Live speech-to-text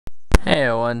Hey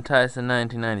everyone, Tyson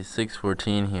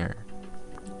 1996-14 here,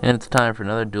 and it's time for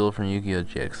another duel from Yu-Gi-Oh!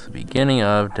 GX, the beginning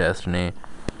of Destiny.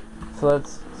 So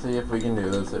let's see if we can do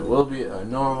this. It will be a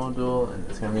normal duel, and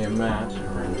it's going to be a match.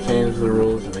 We're going to change the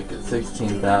rules and make it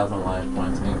 16,000 life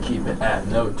points, and keep it at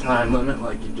no time limit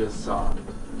like you just saw.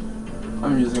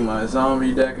 I'm using my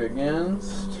zombie deck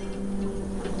against...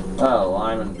 Oh,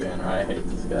 Lyman banner. I hate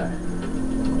this guy.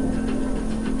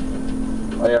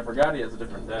 Oh yeah, I forgot he has a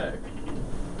different deck.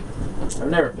 I've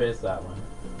never faced that one.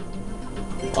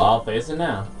 Well, I'll face it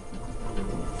now.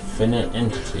 Finite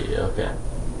Entity, okay.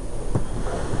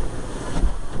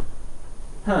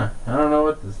 Huh, I don't know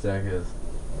what this deck is.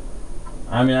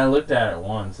 I mean, I looked at it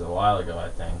once a while ago, I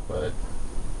think, but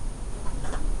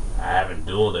I haven't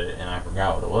dueled it and I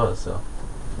forgot what it was, so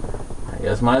I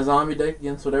guess my zombie deck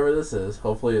against whatever this is.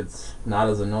 Hopefully it's not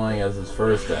as annoying as his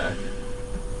first deck.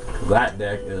 That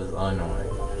deck is annoying.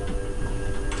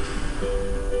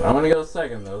 I'm gonna go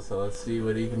second though, so let's see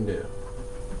what he can do.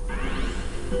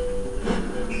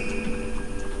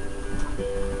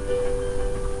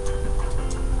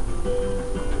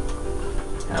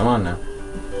 Come on now.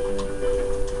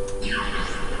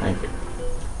 Thank you.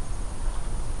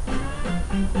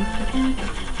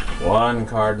 One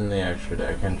card in the extra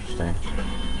deck, interesting.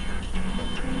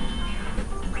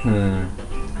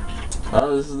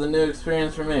 Oh, this is the new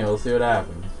experience for me. We'll see what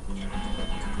happens.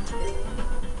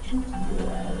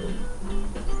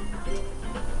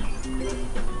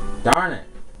 Darn it!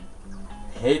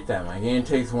 I hate that. My game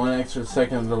takes 1 extra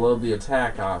second to load the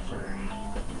attack option.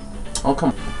 Oh,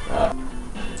 come on.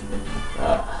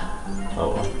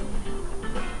 Oh well.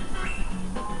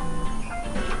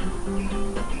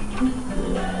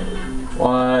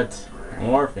 What?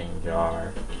 Morphing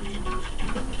jar.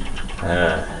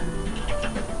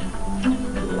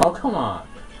 Oh, come on.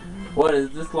 What,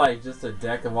 is this like just a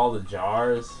deck of all the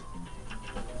jars?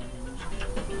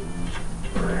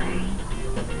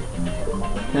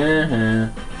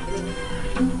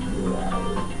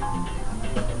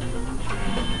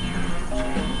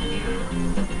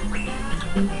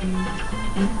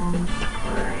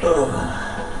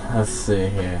 Let's see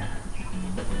here.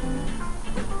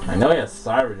 I know he has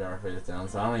Cyber Jar face down,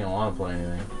 so I don't even want to play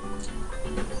anything.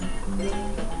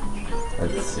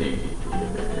 Let's see.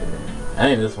 I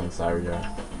think this one's Cyber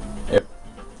Jar. Yep.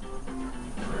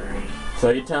 So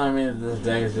you're telling me that this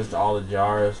deck is just all the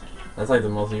jars? That's like the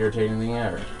most irritating thing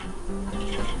ever.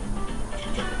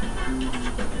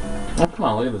 Oh, come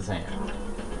on, look at this hand.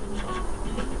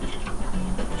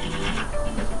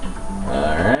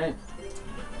 Alright.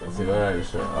 Let's see what I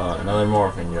just showed. Oh, another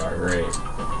morphing jar. Great.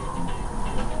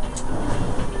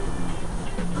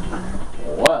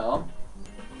 Well.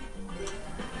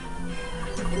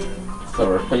 So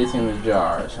we're facing the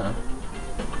jars, huh?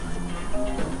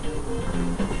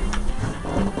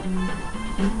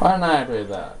 Why didn't I activate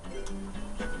that?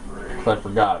 Because I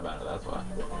forgot about it, that's why.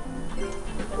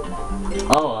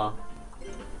 Oh well.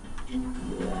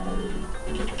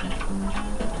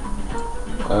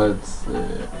 Let's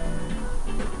see.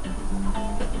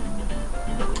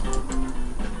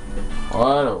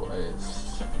 What a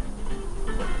waste.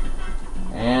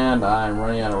 And I'm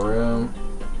running out of room.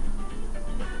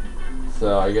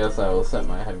 So I guess I will set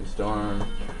my Heavy Storm.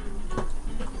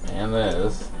 And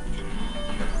this.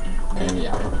 And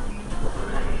yeah.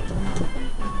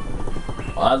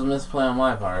 Well, that was a misplay on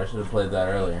my part. I should have played that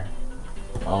earlier.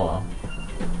 Oh well.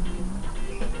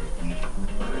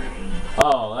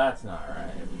 Oh, that's not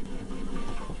right.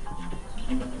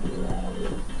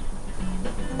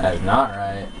 That is not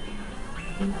right.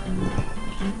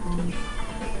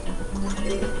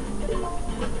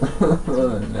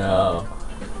 No.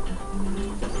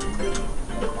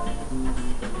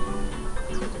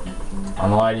 I don't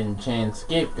know why I didn't change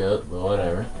Scapegoat, but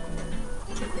whatever.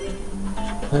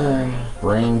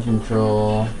 Brain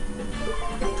control.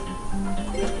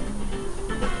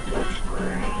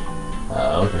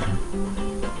 Okay.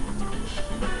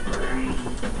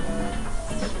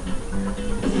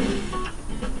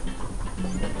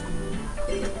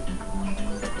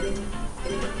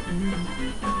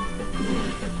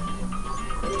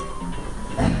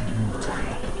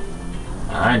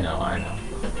 I know.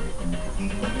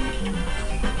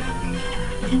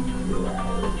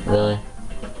 Really?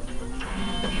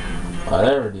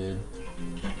 Whatever, dude.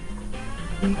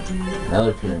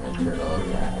 Another pyramid turtle,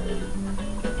 okay.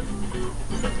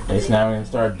 At least now we can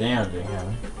start damaging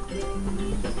him.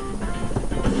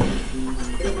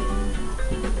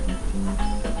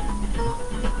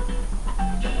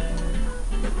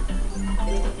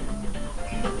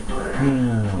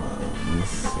 Let's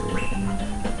see.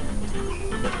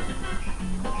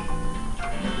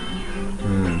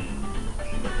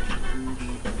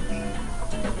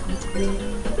 See,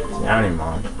 I don't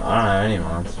have any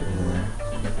monsters in there.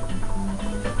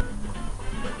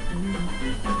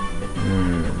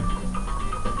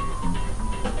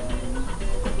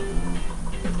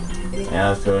 Yeah,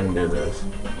 let's go ahead and do this.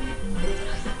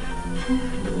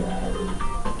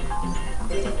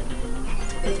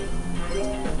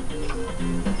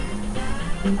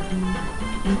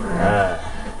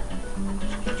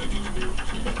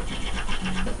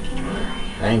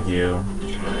 Thank you.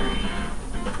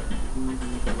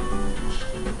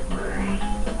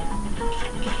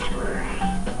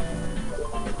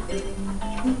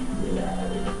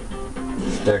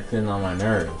 Stuck in on my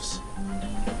nerves.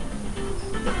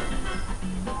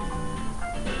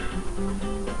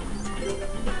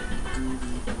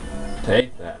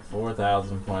 Take that,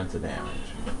 4,000 points of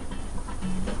damage.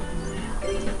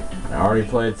 I already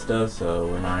played stuff, so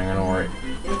we're not even gonna worry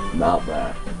about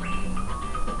that.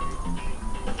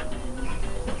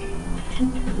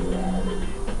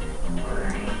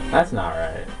 That's not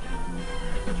right.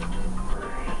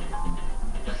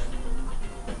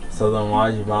 So then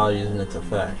why'd you bother using its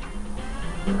effect?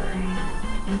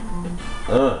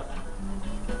 Ugh.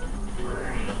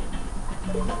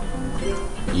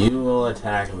 You will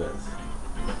attack this.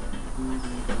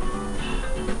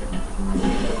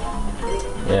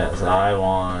 Yes, I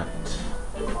want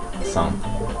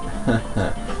something.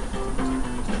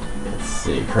 Let's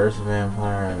see, Curse of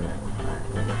Vampire and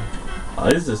Vampire. Oh,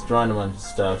 he's destroying a bunch of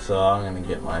stuff, so I'm gonna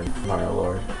get my Fire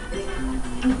Lord.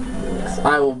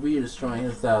 I will be destroying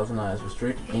his Thousand Eyes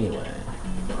Restrict anyway.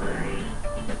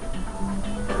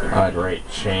 Oh, great,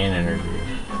 Chain Energy.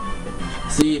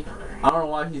 See, I don't know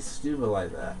why he's stupid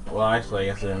like that. Well, actually,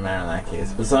 I guess it didn't matter in that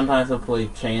case. But sometimes he'll play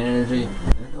Chain Energy,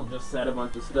 and he'll just set a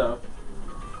bunch of stuff.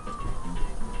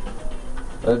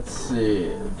 Let's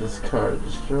see, this card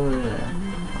destroyed.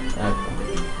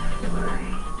 Okay.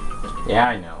 Yeah,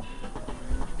 I know.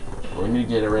 We need to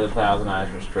get rid of Thousand Eyes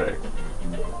Restrict.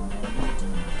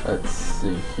 Let's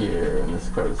see here, and this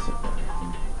card is.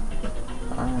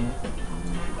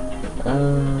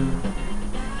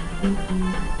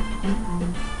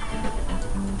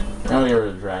 I'll get rid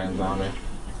of Dragon Zombie.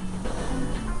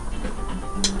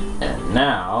 And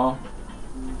now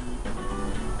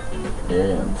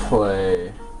you're gonna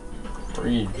play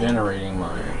Regenerating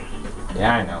Mind.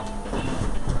 Yeah, I know.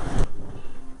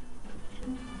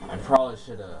 I probably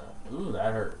should have. Ooh,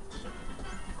 that hurt.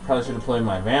 Probably should have played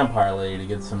my Vampire Lady to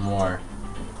get some more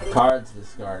cards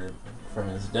discarded from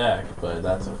his deck, but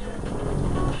that's okay.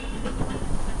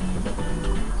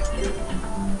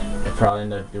 I'll probably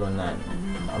end up doing that.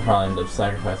 I'll probably end up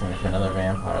sacrificing it for another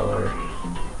Vampire Lord.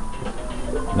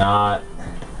 Not.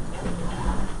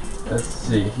 Let's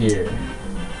see here.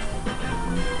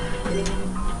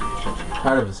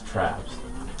 Tired of his traps.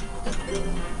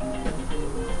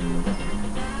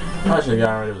 Probably should have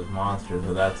gotten rid of his monsters,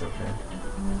 but that's okay.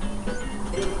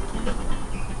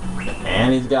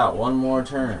 And he's got one more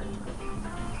turn.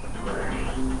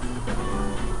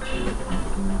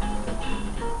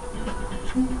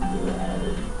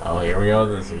 Oh, here we go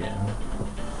with this again.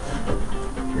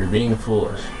 You're being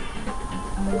foolish.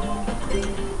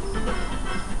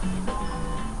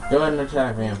 Go ahead and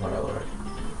attack Vampire Lord.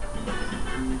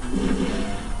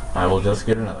 I will just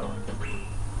get another one.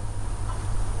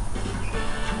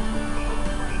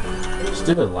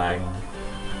 Stupid lagging.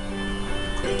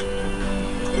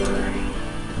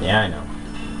 Yeah, I know.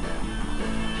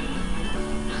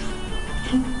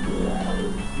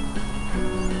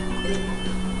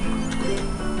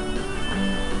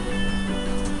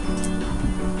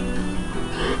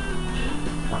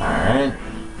 Alright.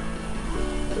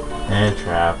 And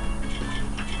trap.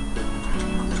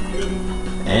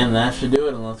 And that should do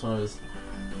it, unless one of his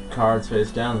cards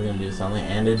face down is going to do something,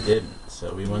 and it didn't.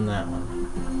 So we win that one.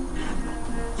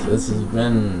 So this has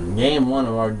been game 1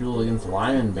 of our duel against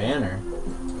Lyman Banner.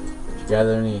 If you guys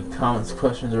have any comments,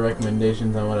 questions, or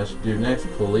recommendations on what I should do next,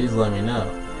 please let me know.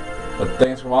 But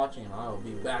thanks for watching, and I will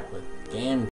be back with game